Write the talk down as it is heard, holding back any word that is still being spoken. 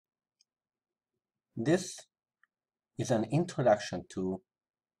This is an introduction to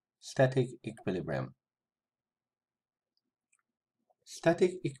static equilibrium.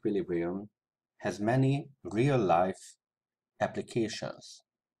 Static equilibrium has many real-life applications.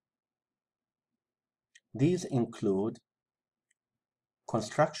 These include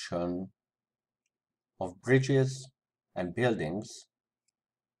construction of bridges and buildings,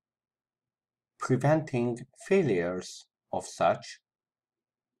 preventing failures of such,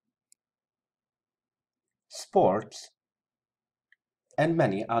 sports, and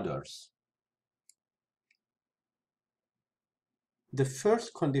many others. The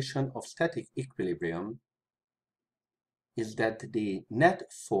first condition of static equilibrium is that the net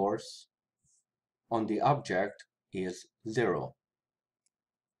force on the object is zero.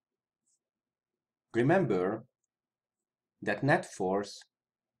 Remember that net force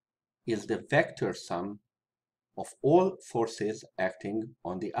is the vector sum of all forces acting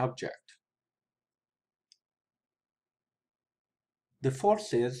on the object. The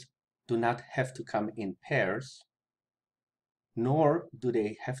forces do not have to come in pairs, nor do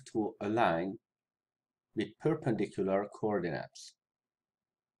they have to align with perpendicular coordinates.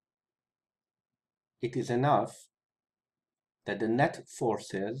 It is enough that the net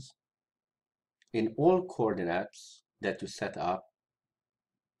forces in all coordinates that you set up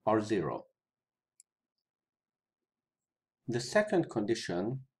are zero. The second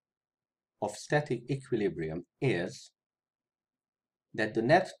condition of static equilibrium is that the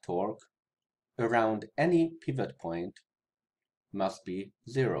net torque around any pivot point must be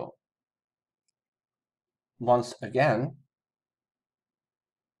zero. Once again,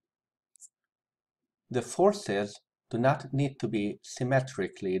 the forces do not need to be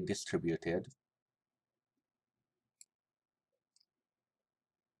symmetrically distributed,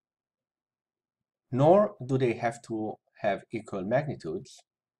 nor do they have to have equal magnitudes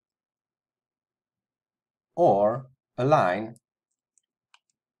or align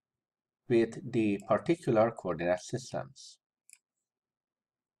with the particular coordinate systems.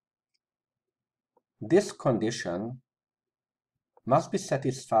 This condition must be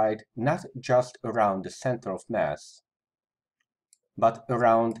satisfied not just around the center of mass, but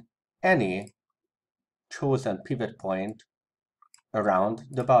around any chosen pivot point around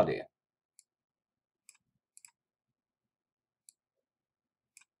the body.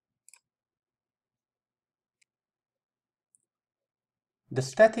 The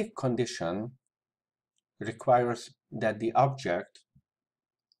static condition requires that the object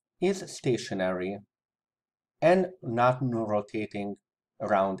is stationary and not rotating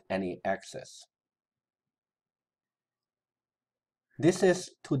around any axis. This is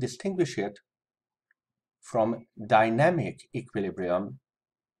to distinguish it from dynamic equilibrium,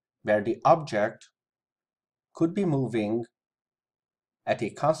 where the object could be moving at a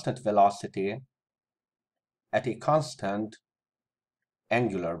constant velocity at a constant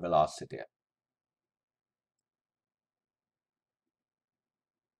angular velocity.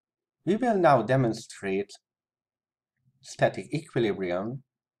 We will now demonstrate static equilibrium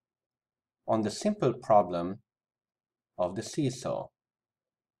on the simple problem of the seesaw.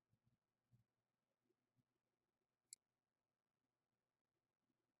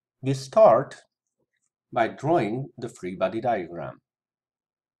 We start by drawing the free body diagram.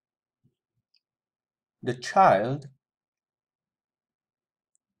 The child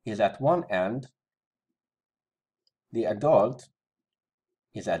is at one end, the adult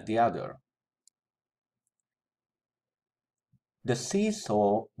is at the other. The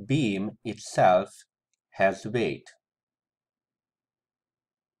seesaw beam itself has weight.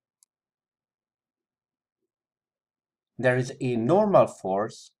 There is a normal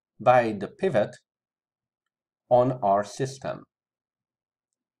force by the pivot on our system.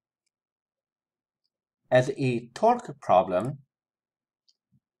 As a torque problem,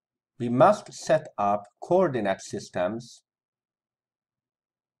 we must set up coordinate systems,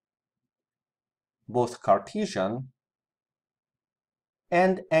 both Cartesian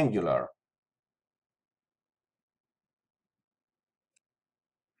and angular.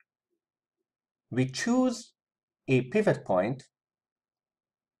 We choose a pivot point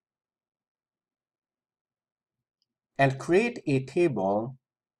and create a table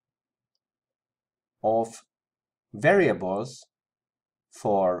of variables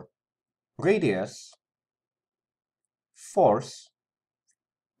for radius, force,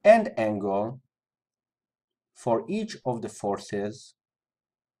 and angle for each of the forces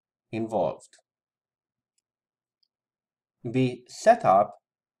involved. We set up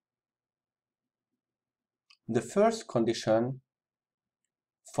the first condition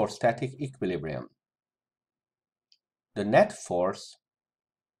for static equilibrium. The net force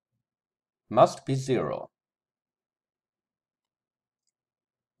must be 0.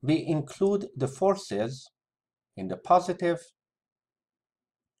 We include the forces in the positive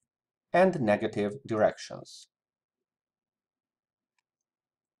and negative directions.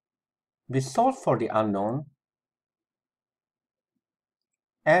 We solve for the unknown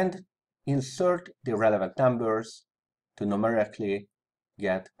and insert the relevant numbers to numerically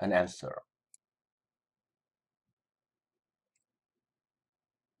get an answer.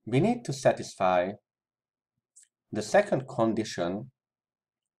 We need to satisfy the second condition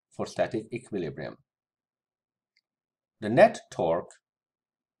for static equilibrium. The net torque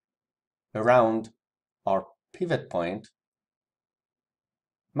around our pivot point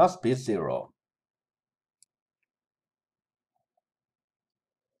must be 0.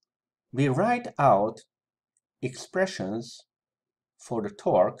 We write out expressions for the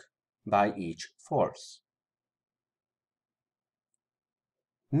torque by each force.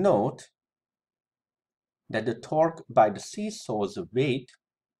 Note that the torque by the seesaw's weight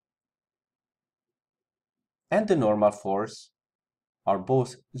and the normal force are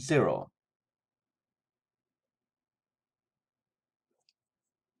both 0.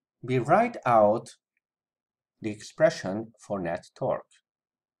 We write out the expression for net torque.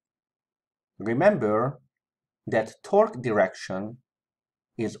 Remember that torque direction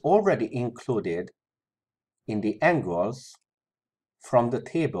is already included in the angles from the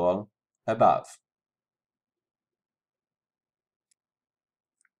table above.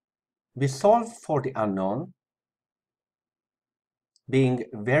 We solve for the unknown, being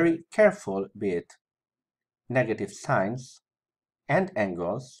very careful with negative signs and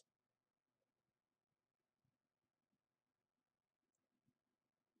angles.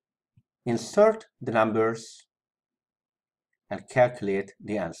 Insert the numbers and calculate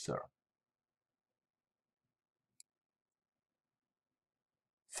the answer.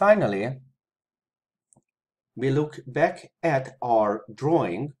 Finally, we look back at our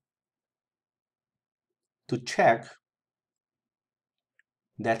drawing to check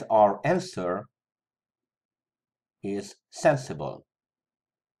that our answer is sensible.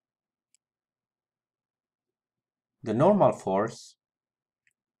 The normal force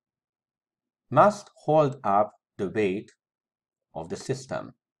must hold up the weight of the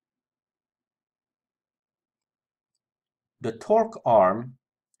system. The torque arm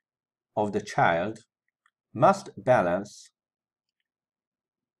of the child must balance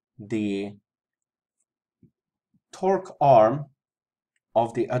the torque arm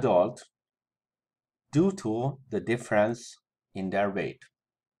of the adult due to the difference in their weight.